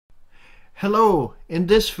Hello, in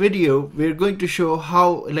this video we're going to show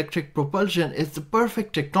how electric propulsion is the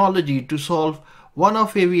perfect technology to solve one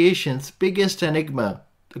of aviation's biggest enigma,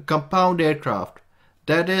 the compound aircraft,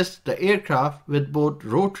 that is, the aircraft with both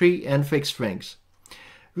rotary and fixed wings.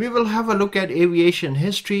 We will have a look at aviation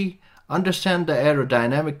history, understand the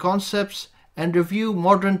aerodynamic concepts, and review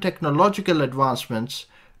modern technological advancements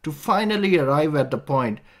to finally arrive at the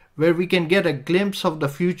point where we can get a glimpse of the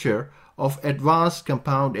future of advanced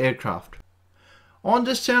compound aircraft. On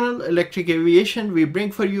this channel, Electric Aviation, we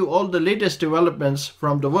bring for you all the latest developments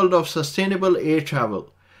from the world of sustainable air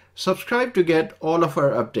travel. Subscribe to get all of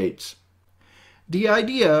our updates. The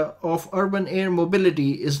idea of urban air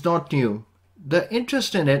mobility is not new. The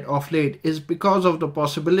interest in it of late is because of the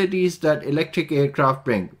possibilities that electric aircraft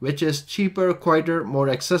bring, which is cheaper, quieter, more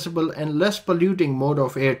accessible, and less polluting mode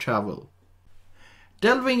of air travel.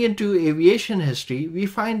 Delving into aviation history, we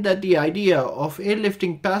find that the idea of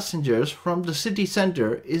airlifting passengers from the city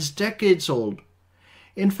center is decades old.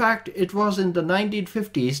 In fact, it was in the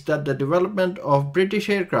 1950s that the development of British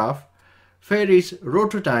aircraft, ferries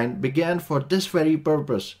Rotodyne, began for this very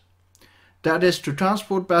purpose. That is, to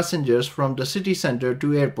transport passengers from the city center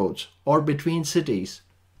to airports or between cities.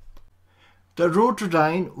 The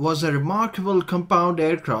Rotodyne was a remarkable compound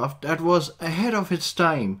aircraft that was ahead of its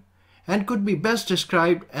time and could be best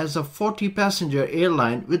described as a 40-passenger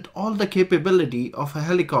airline with all the capability of a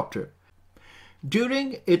helicopter.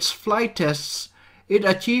 During its flight tests, it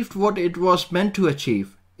achieved what it was meant to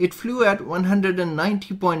achieve. It flew at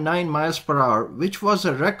 190.9 miles per hour, which was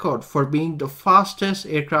a record for being the fastest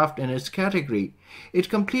aircraft in its category. It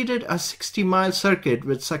completed a 60-mile circuit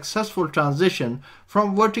with successful transition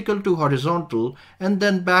from vertical to horizontal and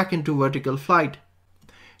then back into vertical flight.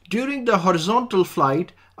 During the horizontal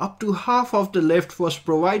flight, up to half of the lift was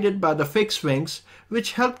provided by the fixed wings,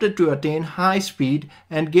 which helped it to attain high speed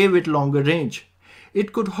and gave it longer range.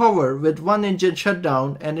 It could hover with one engine shut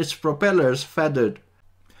down and its propellers feathered.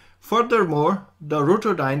 Furthermore, the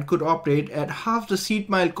Rotodyne could operate at half the seat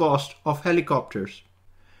mile cost of helicopters.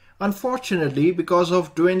 Unfortunately, because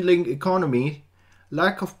of dwindling economy,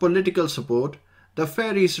 lack of political support, the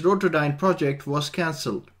ferry's Rotodyne project was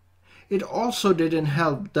cancelled. It also didn't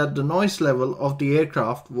help that the noise level of the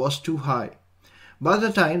aircraft was too high. By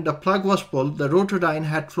the time the plug was pulled, the Rotodyne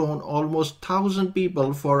had flown almost 1,000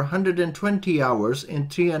 people for 120 hours in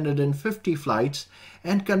 350 flights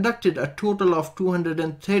and conducted a total of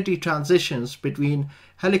 230 transitions between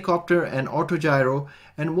helicopter and autogyro,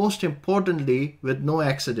 and most importantly, with no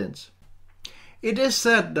accidents. It is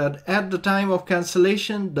said that at the time of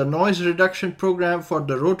cancellation, the noise reduction program for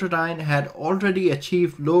the Rotodyne had already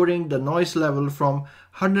achieved lowering the noise level from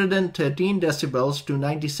 113 decibels to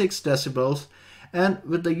 96 decibels, and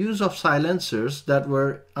with the use of silencers that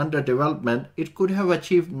were under development, it could have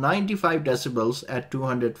achieved 95 decibels at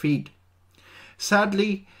 200 feet.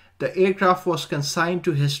 Sadly, the aircraft was consigned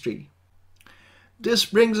to history. This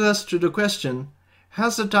brings us to the question,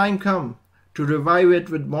 has the time come to revive it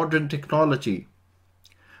with modern technology?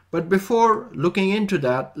 But before looking into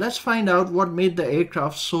that, let's find out what made the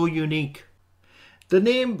aircraft so unique. The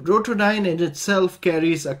name Rotodyne in itself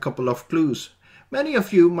carries a couple of clues. Many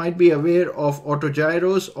of you might be aware of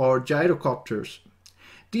autogyros or gyrocopters.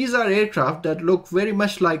 These are aircraft that look very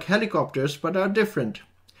much like helicopters but are different.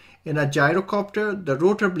 In a gyrocopter, the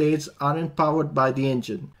rotor blades aren't powered by the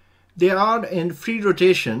engine. They are in free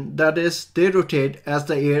rotation, that is, they rotate as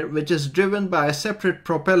the air, which is driven by a separate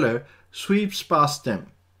propeller, sweeps past them.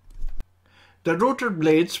 The rotor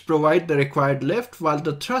blades provide the required lift while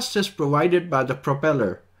the thrust is provided by the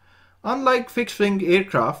propeller. Unlike fixed-wing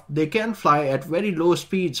aircraft, they can fly at very low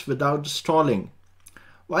speeds without stalling.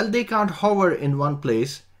 While they can't hover in one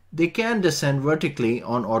place, they can descend vertically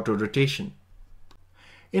on auto-rotation.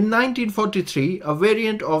 In 1943, a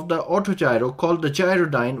variant of the autogyro called the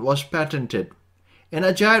Gyrodyne was patented. In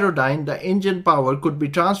a Gyrodyne, the engine power could be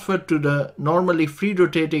transferred to the normally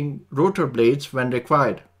free-rotating rotor blades when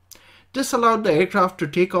required. This allowed the aircraft to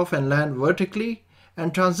take off and land vertically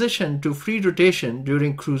and transition to free rotation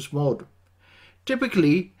during cruise mode.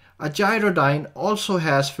 Typically, a Gyrodyne also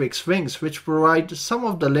has fixed wings which provide some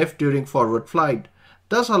of the lift during forward flight,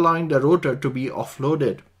 thus allowing the rotor to be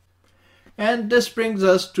offloaded. And this brings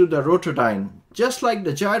us to the Rotodyne. Just like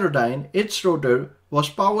the Gyrodyne, its rotor was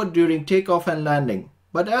powered during takeoff and landing,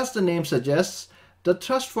 but as the name suggests, the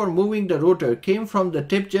thrust for moving the rotor came from the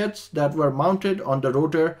tip jets that were mounted on the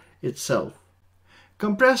rotor itself.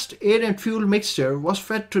 Compressed air and fuel mixture was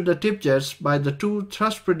fed to the tip jets by the two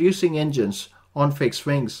thrust-producing engines on fixed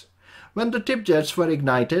wings. When the tip jets were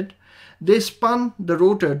ignited, they spun the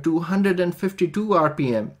rotor to 152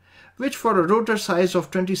 rpm, which for a rotor size of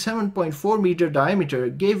 27.4 meter diameter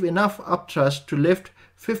gave enough upthrust to lift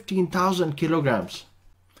 15,000 kilograms.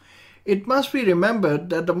 It must be remembered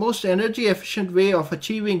that the most energy efficient way of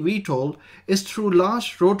achieving VTOL is through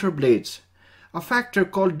large rotor blades. A factor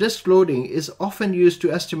called disk loading is often used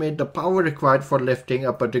to estimate the power required for lifting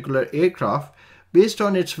a particular aircraft based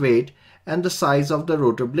on its weight and the size of the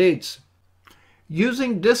rotor blades.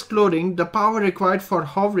 Using disk loading, the power required for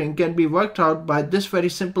hovering can be worked out by this very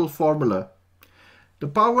simple formula. The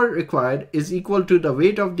power required is equal to the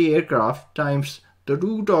weight of the aircraft times the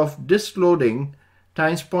root of disk loading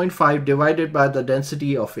times 0.5 divided by the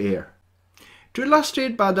density of air. To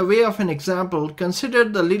illustrate by the way of an example, consider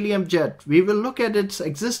the Lilium jet. We will look at its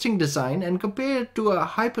existing design and compare it to a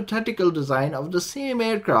hypothetical design of the same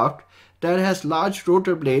aircraft that has large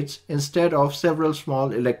rotor blades instead of several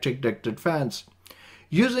small electric ducted fans.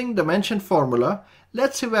 Using the mentioned formula,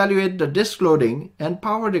 let's evaluate the disk loading and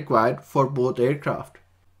power required for both aircraft.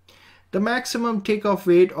 The maximum takeoff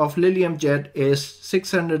weight of Lilium jet is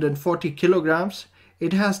 640 kilograms.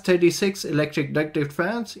 It has 36 electric ducted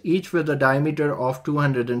fans, each with a diameter of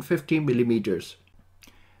 250 millimeters.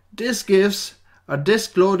 This gives a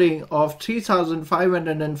disk loading of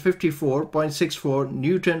 3,554.64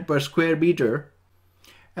 Newton per square meter,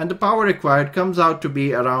 and the power required comes out to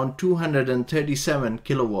be around 237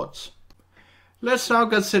 kilowatts. Let's now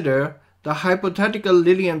consider the hypothetical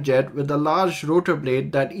Lilium jet with a large rotor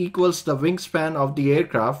blade that equals the wingspan of the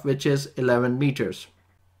aircraft, which is 11 meters.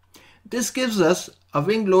 This gives us a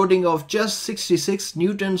wing loading of just 66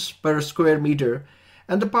 newtons per square meter,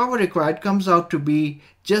 and the power required comes out to be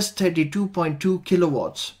just 32.2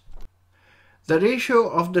 kilowatts. The ratio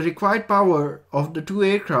of the required power of the two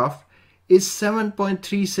aircraft is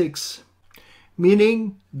 7.36,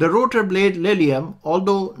 meaning the rotor blade Lilium,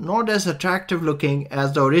 although not as attractive looking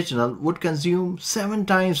as the original, would consume 7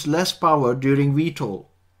 times less power during VTOL.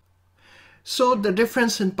 So the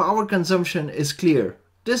difference in power consumption is clear.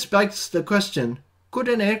 This begs the question, could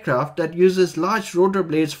an aircraft that uses large rotor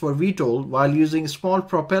blades for VTOL while using small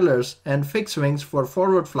propellers and fixed wings for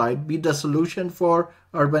forward flight be the solution for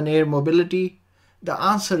urban air mobility? The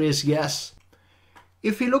answer is yes.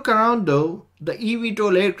 If we look around though, the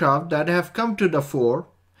eVTOL aircraft that have come to the fore,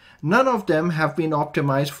 none of them have been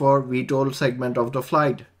optimized for VTOL segment of the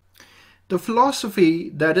flight. The philosophy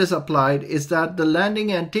that is applied is that the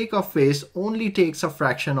landing and takeoff phase only takes a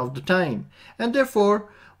fraction of the time, and therefore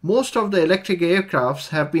most of the electric aircrafts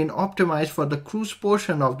have been optimized for the cruise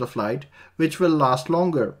portion of the flight, which will last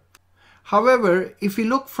longer. However, if we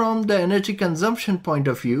look from the energy consumption point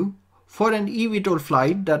of view, for an eVTOL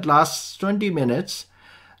flight that lasts 20 minutes,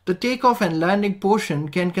 the takeoff and landing portion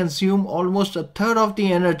can consume almost a third of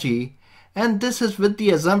the energy, and this is with the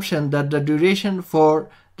assumption that the duration for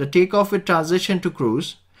the takeoff with transition to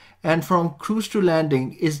cruise and from cruise to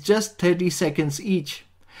landing is just 30 seconds each.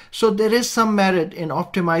 So there is some merit in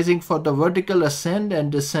optimizing for the vertical ascent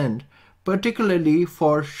and descent, particularly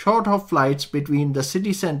for short-haul flights between the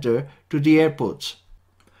city center to the airports.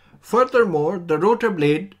 Furthermore, the rotor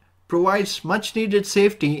blade provides much needed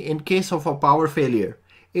safety in case of a power failure.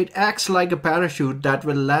 It acts like a parachute that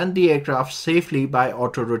will land the aircraft safely by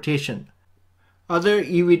auto-rotation. Other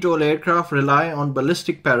eVTOL aircraft rely on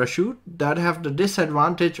ballistic parachute that have the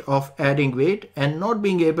disadvantage of adding weight and not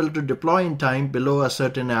being able to deploy in time below a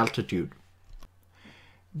certain altitude.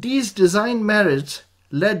 These design merits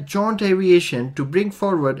led Jaunt Aviation to bring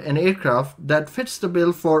forward an aircraft that fits the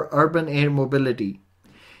bill for urban air mobility.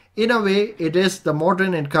 In a way, it is the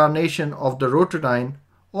modern incarnation of the Rotodyne,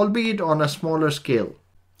 albeit on a smaller scale.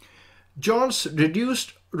 Jaunt's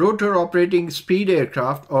reduced rotor operating speed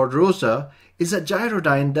aircraft, or Rosa, is a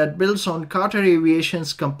gyrodyne that builds on Carter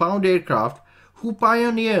Aviation's compound aircraft, who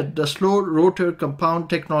pioneered the slow rotor compound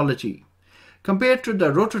technology. Compared to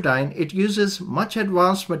the Rotodyne, it uses much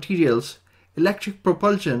advanced materials, electric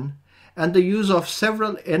propulsion, and the use of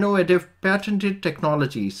several innovative patented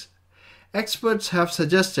technologies. Experts have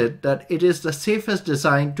suggested that it is the safest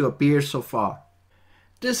design to appear so far.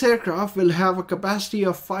 This aircraft will have a capacity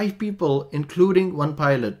of 5 people, including one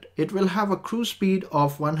pilot. It will have a cruise speed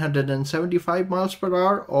of 175 miles per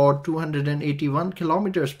hour or 281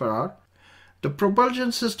 kilometers per hour. The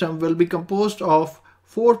propulsion system will be composed of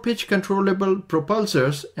 4 pitch controllable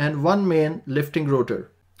propulsors and 1 main lifting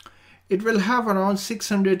rotor. It will have around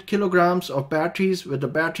 600 kilograms of batteries with a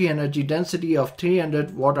battery energy density of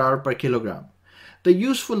 300 watt-hour per kilogram. The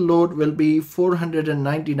useful load will be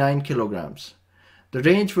 499 kilograms. The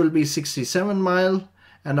range will be 67 miles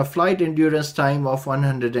and a flight endurance time of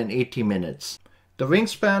 180 minutes. The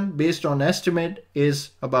wingspan, based on estimate,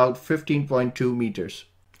 is about 15.2 meters.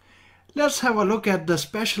 Let's have a look at the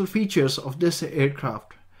special features of this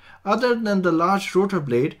aircraft. Other than the large rotor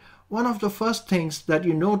blade, one of the first things that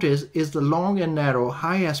you notice is the long and narrow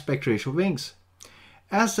high aspect ratio wings.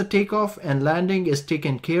 As the takeoff and landing is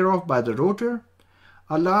taken care of by the rotor,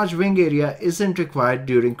 a large wing area isn't required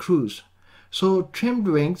during cruise. So trimmed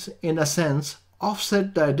wings, in a sense,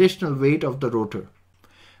 offset the additional weight of the rotor.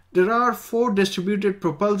 There are 4 distributed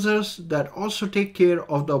propulsors that also take care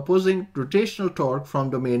of the opposing rotational torque from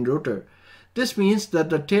the main rotor. This means that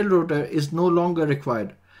the tail rotor is no longer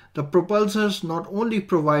required. The propulsors not only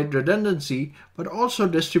provide redundancy but also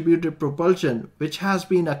distributed propulsion, which has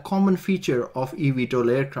been a common feature of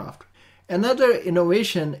eVTOL aircraft. Another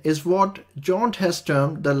innovation is what Jaunt has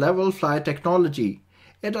termed the level fly technology.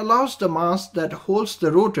 It allows the mast that holds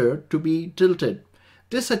the rotor to be tilted.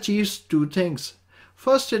 This achieves 2 things.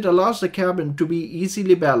 First, it allows the cabin to be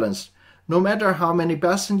easily balanced, no matter how many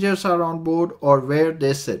passengers are on board or where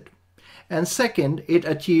they sit. And second, it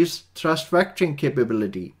achieves thrust vectoring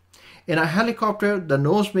capability. In a helicopter, the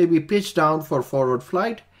nose may be pitched down for forward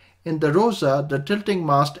flight. In the Rosa, the tilting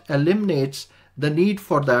mast eliminates the need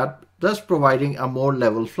for that, thus providing a more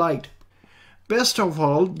level flight. Best of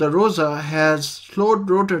all, the Rosa has slowed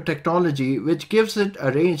rotor technology, which gives it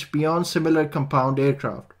a range beyond similar compound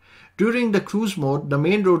aircraft. During the cruise mode, the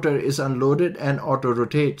main rotor is unloaded and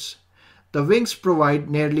auto-rotates. The wings provide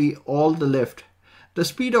nearly all the lift. The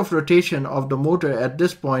speed of rotation of the motor at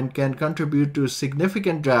this point can contribute to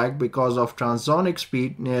significant drag because of transonic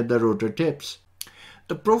speed near the rotor tips.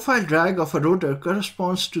 The profile drag of a rotor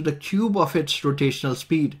corresponds to the cube of its rotational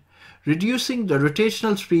speed. Reducing the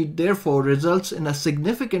rotational speed therefore results in a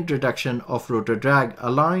significant reduction of rotor drag,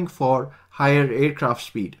 allowing for higher aircraft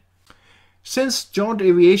speed. Since Jaunt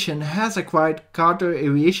Aviation has acquired Carter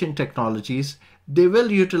Aviation Technologies, they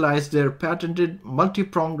will utilize their patented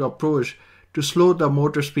multi-pronged approach to slow the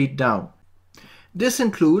motor speed down. This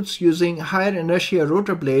includes using higher inertia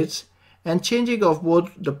rotor blades and changing of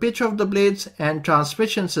both the pitch of the blades and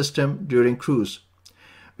transmission system during cruise.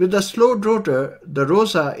 With a slowed rotor, the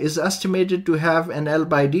Rosa is estimated to have an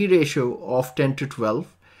L/D ratio of 10:12,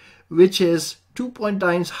 which is 2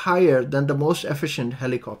 times higher than the most efficient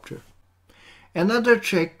helicopter. Another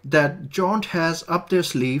trick that Jaunt has up their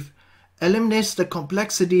sleeve eliminates the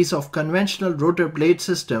complexities of conventional rotor blade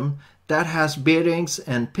system that has bearings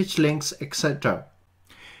and pitch links, etc.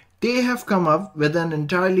 They have come up with an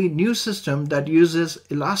entirely new system that uses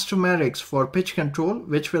elastomerics for pitch control,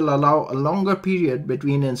 which will allow a longer period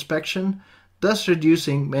between inspection, thus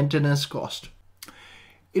reducing maintenance cost.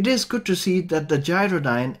 It is good to see that the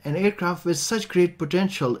Gyrodyne, an aircraft with such great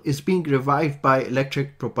potential, is being revived by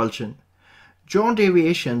electric propulsion. Jaunt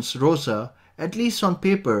Aviation's Rosa, at least on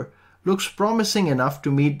paper, looks promising enough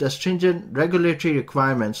to meet the stringent regulatory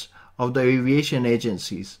requirements of the aviation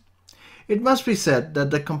agencies. It must be said that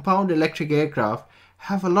the compound electric aircraft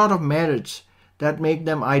have a lot of merits that make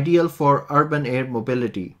them ideal for urban air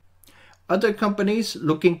mobility. Other companies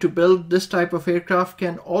looking to build this type of aircraft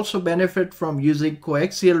can also benefit from using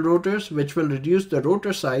coaxial rotors, which will reduce the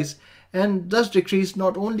rotor size and thus decrease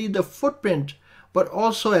not only the footprint but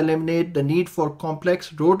also eliminate the need for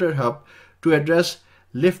complex rotor hub to address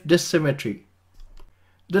lift dissymmetry.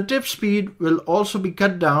 The tip speed will also be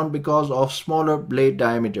cut down because of smaller blade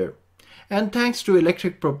diameter. And thanks to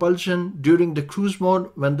electric propulsion during the cruise mode,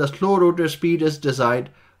 when the slow rotor speed is desired,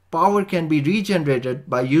 power can be regenerated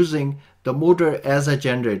by using the motor as a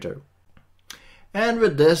generator. And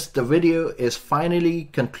with this, the video is finally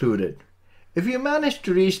concluded. If you managed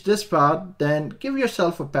to reach this part, then give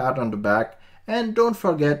yourself a pat on the back and don't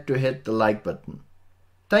forget to hit the like button.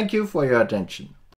 Thank you for your attention.